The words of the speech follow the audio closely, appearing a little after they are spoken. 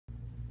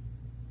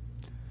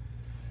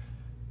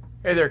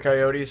Hey there,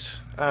 coyotes.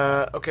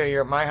 Okay,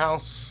 you're at my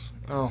house.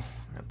 Oh,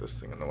 I got this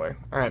thing in the way.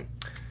 Alright.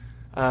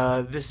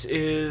 This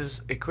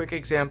is a quick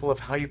example of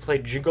how you play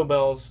Jingle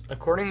Bells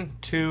according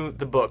to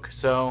the book.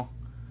 So,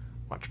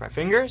 watch my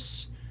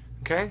fingers.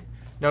 Okay?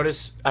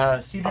 Notice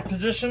seated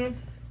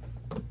position.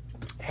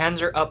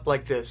 Hands are up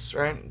like this,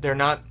 right? They're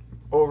not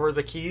over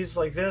the keys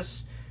like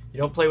this. You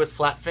don't play with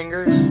flat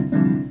fingers.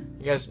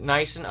 You guys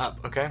nice and up,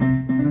 okay?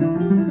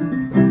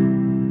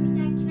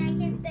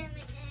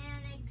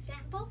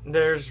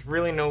 There's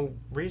really no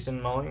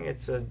reason, Molly.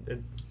 It's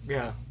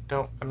yeah,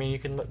 don't, I mean, you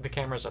can, the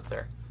camera's up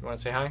there. You want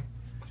to say hi?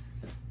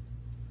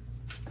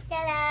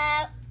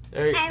 Hello.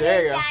 There you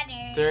go.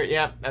 There,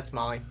 yeah, that's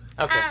Molly.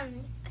 Okay.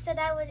 So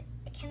that would,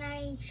 can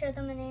I show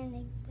them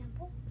an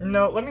example?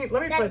 No, let me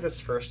play this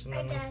first, and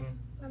then we Dad, can...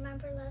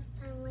 remember last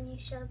time when you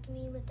showed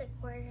me with the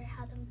quarter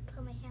how to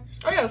put my hand?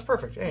 Oh yeah, that's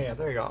perfect. Yeah,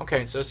 there you go.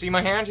 Okay, so see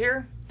my hand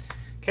here?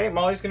 Okay,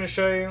 Molly's gonna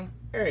show you.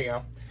 There you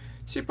go.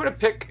 So you put a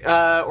pick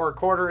or a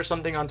quarter or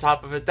something on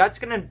top of it. That's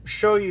going to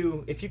show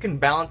you, if you can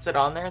balance it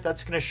on there,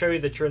 that's going to show you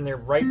that you're in the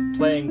right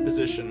playing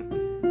position.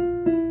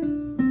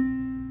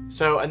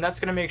 So, and that's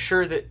going to make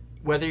sure that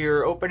whether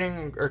you're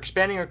opening or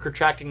expanding or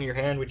contracting your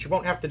hand, which you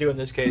won't have to do in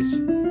this case,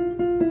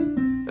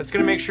 that's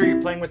going to make sure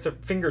you're playing with the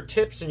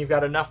fingertips and you've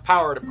got enough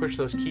power to push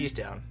those keys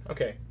down.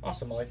 Okay,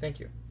 awesome, Molly. Thank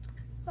you.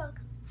 Look,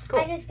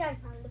 cool. I just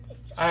got found the picture.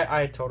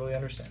 I totally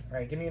understand. All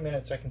right, give me a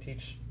minute so I can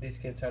teach these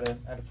kids how to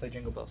play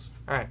Jingle Bells.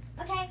 All right.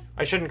 Okay.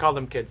 I shouldn't call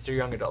them kids. They're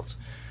young adults.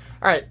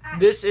 All right.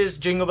 This is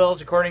Jingle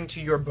Bells according to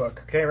your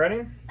book. Okay,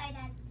 ready? Bye,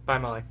 Dad. Bye,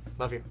 Molly.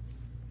 Love you.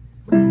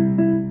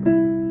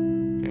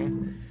 Okay.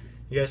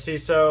 You guys see,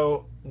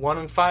 so 1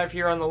 and 5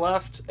 here on the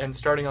left and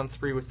starting on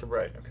 3 with the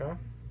right, okay?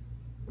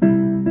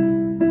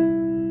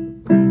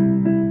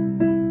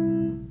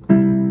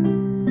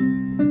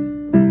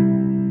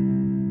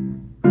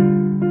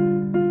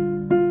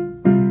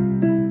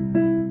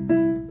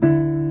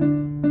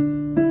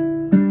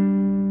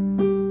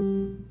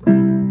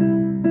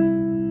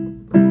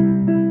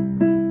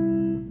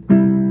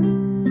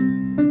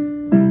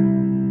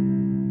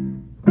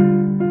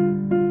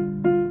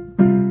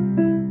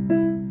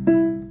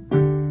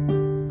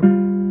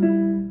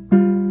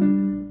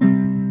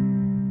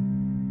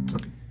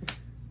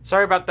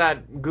 Sorry about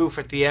that goof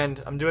at the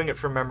end. I'm doing it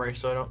from memory,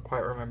 so I don't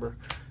quite remember.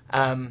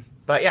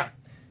 But yeah,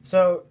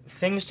 so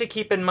things to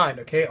keep in mind,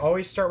 okay?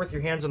 Always start with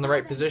your hands in the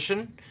right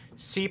position.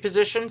 C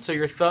position, so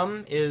your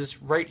thumb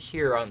is right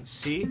here on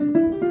C. If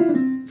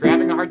you're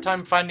having a hard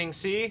time finding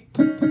C,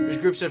 there's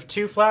groups of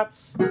 2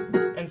 flats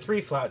and 3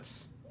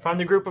 flats. Find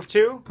the group of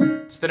 2,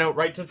 it's the note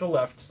right to the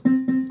left.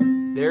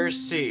 There's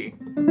C.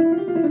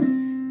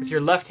 With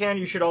your left hand,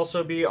 you should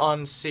also be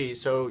on C.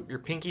 So your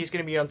pinky is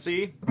going to be on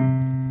C,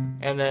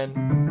 and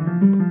then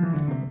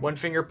 1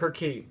 finger per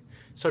key.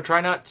 So try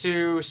not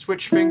to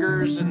switch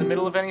fingers in the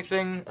middle of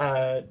anything.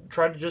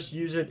 Try to just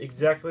use it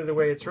exactly the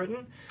way it's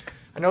written.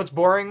 I know it's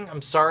boring.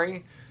 I'm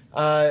sorry.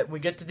 We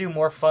get to do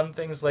more fun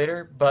things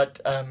later, but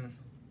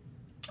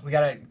we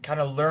gotta kind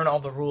of learn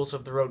all the rules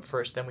of the road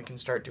first, then we can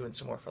start doing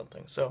some more fun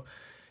things. So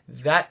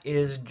that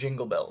is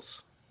Jingle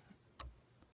Bells.